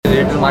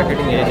digital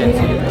marketing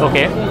agency.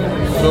 Okay.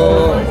 So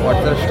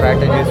what's the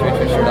strategies which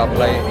we should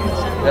apply?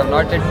 We have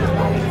not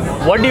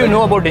yet. What do you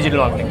know about digital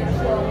marketing?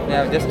 We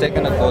have just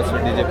taken a course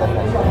with DJ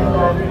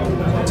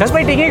Perform. Just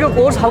by taking a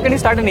course, how can you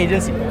start an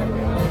agency?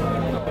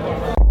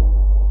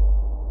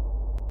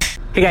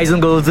 Hey guys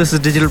and girls, this is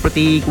Digital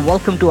Pratik.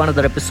 Welcome to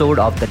another episode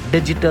of the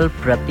Digital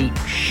Pratik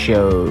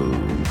Show.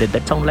 Did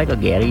that sound like a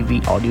Gary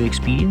Vee audio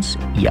experience?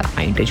 Yeah,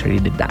 I intentionally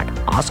did that.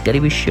 Ask Gary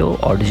Vee Show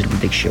or Digital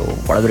Pratik Show,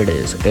 whatever it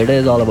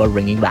is all about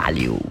bringing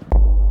value.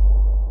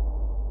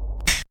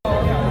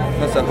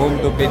 So whom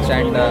to pitch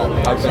and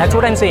how to. That's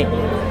what I'm saying.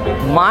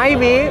 My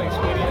way,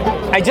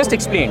 I just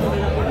explained.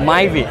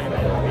 My way.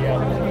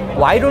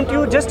 Why don't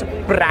you just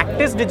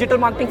practice digital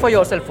marketing for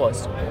yourself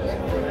first?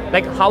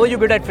 Like, how are you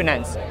good at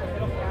finance?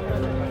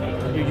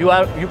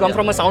 You come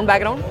from a sound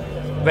background,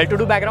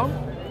 well-to-do background.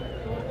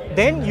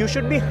 Then you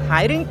should be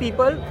hiring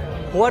people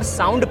who are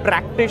sound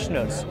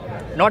practitioners,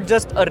 not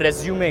just a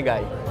resume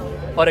guy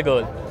or a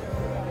girl.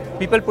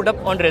 People put up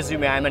on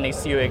resume, I'm an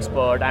SEO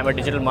expert, I'm a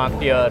digital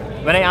marketer.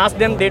 When I ask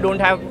them, they don't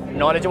have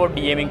knowledge about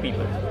DMing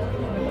people.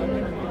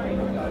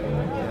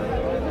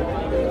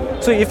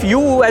 So if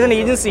you as an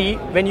agency,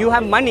 when you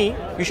have money,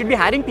 you should be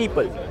hiring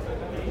people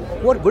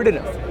who are good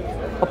enough,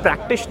 a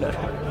practitioner.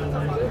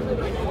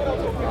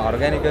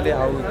 Organically,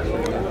 how?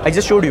 I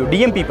just showed you,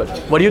 DM people.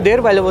 Were you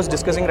there while I was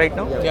discussing right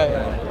now?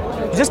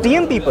 Yeah. Just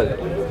DM people.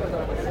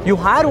 You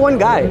hire one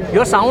guy, you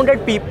are sound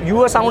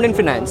in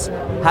finance.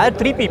 Hire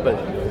 3 people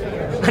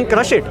and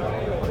crush it.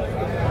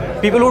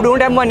 People who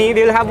don't have money,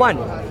 they'll have one.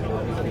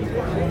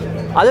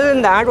 Other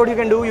than that, what you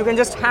can do, you can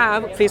just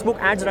have Facebook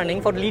ads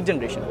running for lead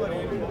generation.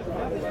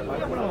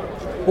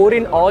 Pour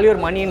in all your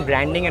money in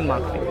branding and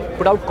marketing.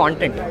 Put out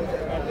content.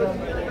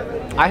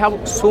 I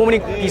have so many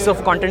pieces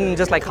of content in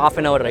just like half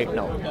an hour right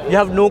now. You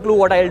have no clue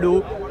what I'll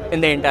do in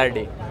the entire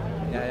day.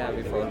 Yeah,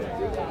 before.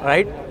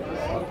 Right?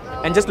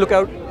 And just look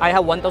out, I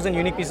have 1000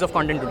 unique pieces of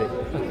content today,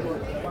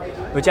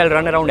 which I'll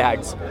run around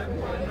ads.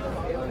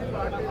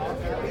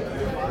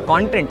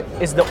 Content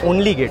is the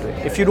only gateway.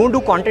 If you don't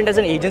do content as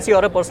an agency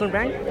or a personal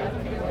brand,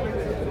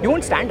 you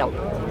won't stand out.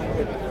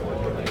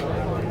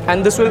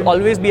 And this will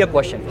always be a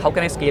question. How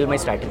can I scale my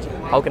strategy?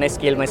 How can I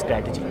scale my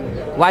strategy?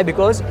 Why?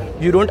 Because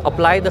you don't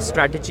apply the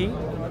strategy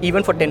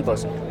even for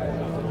 10%.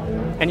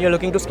 And you're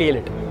looking to scale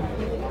it.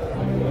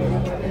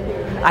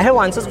 I have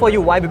answers for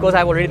you. Why? Because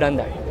I've already done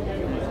that.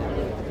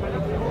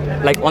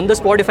 Like on the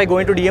spot, if I go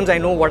into DMs, I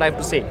know what I have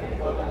to say.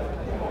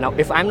 Now,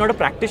 if I'm not a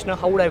practitioner,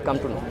 how would I have come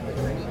to know?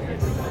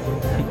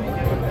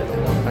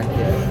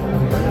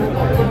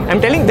 I'm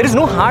telling, there is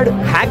no hard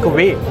hack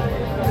way.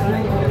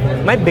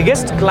 My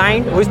biggest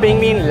client who is paying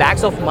me in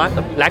lakhs of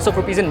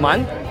rupees in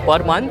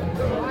per month,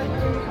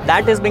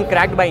 that has been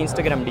cracked by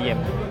Instagram DM.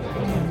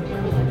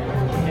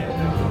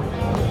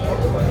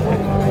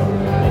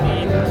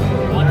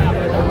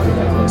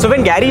 So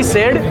when Gary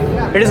said,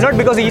 it is not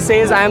because he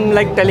says I'm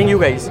like telling you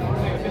guys.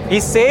 He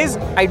says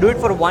I do it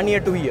for 1 year,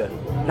 2 years.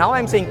 Now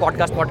I'm saying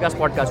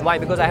podcast. Why?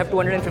 Because I have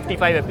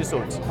 255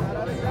 episodes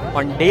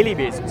on daily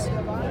basis.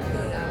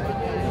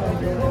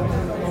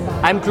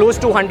 I'm close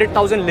to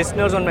 100,000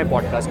 listeners on my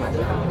podcast now.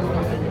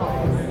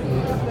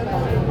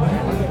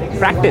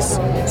 Practice.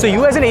 So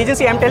you as an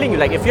agency, I'm telling you,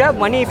 like if you have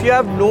money, if you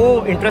have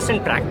no interest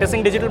in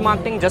practicing digital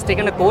marketing, just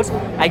taken a course.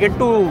 I get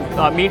to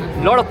meet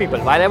a lot of people.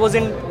 While I was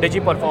in Digi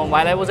Perform,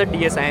 while I was at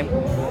DSIM,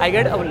 I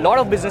get a lot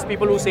of business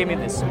people who say me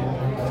this.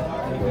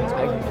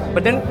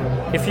 But then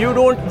if you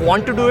don't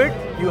want to do it,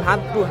 you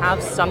have to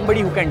have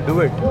somebody who can do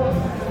it.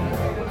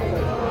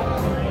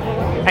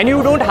 And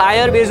you don't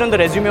hire based on the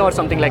resume or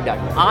something like that.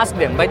 Ask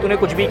them, भाई तूने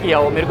कुछ भी किया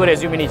हो, मेरे को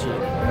resume नहीं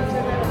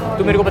चाहिए.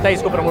 तू मेरे को बता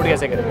इसको promote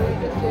कैसे करेगा.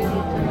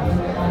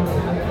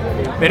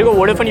 मेरे को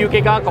Vodafone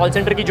UK का call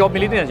center की job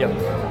मिली थी ना जब,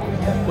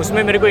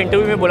 उसमें मेरे को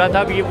interview में बोला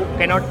था we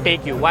cannot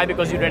take you. Why?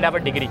 Because you don't have a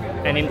degree.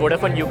 And in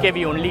Vodafone UK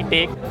we only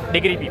take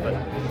degree people.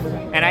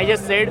 And I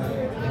just said,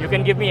 you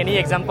can give me any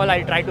example,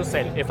 I'll try to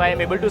sell. If I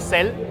am able to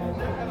sell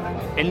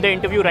in the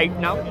interview right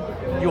now,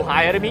 you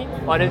hire me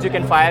or else you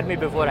can fire me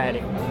before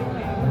hiring.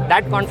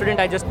 That confident,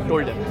 I just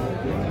told them.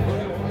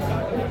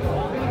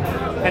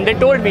 And they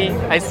told me,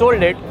 I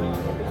sold it,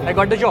 I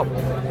got the job.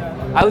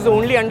 I was the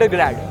only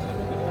undergrad.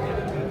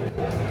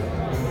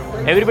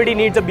 Everybody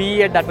needs a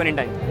BE at that point in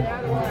time.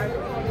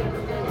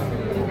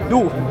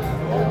 Do.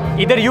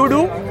 Either you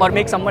do or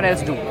make someone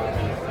else do.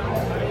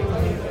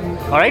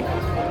 Alright?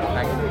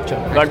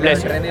 God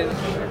bless you.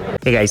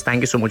 Hey guys,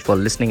 thank you so much for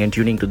listening and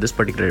tuning to this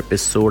particular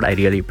episode. I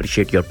really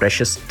appreciate your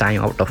precious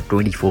time out of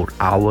 24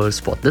 hours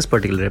for this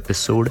particular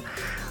episode.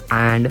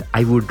 And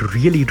I would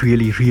really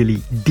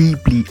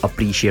deeply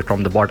appreciate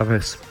from the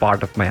bottomest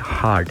part of my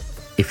heart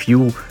if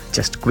you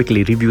just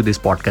quickly review this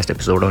podcast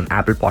episode on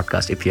Apple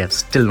Podcast if you have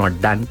still not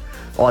done,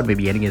 or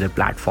maybe any other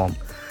platform.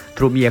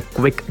 Throw me a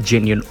quick,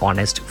 genuine,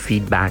 honest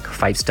feedback,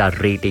 5-star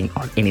rating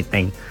or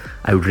anything.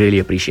 I would really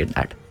appreciate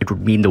that. It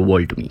would mean the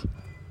world to me.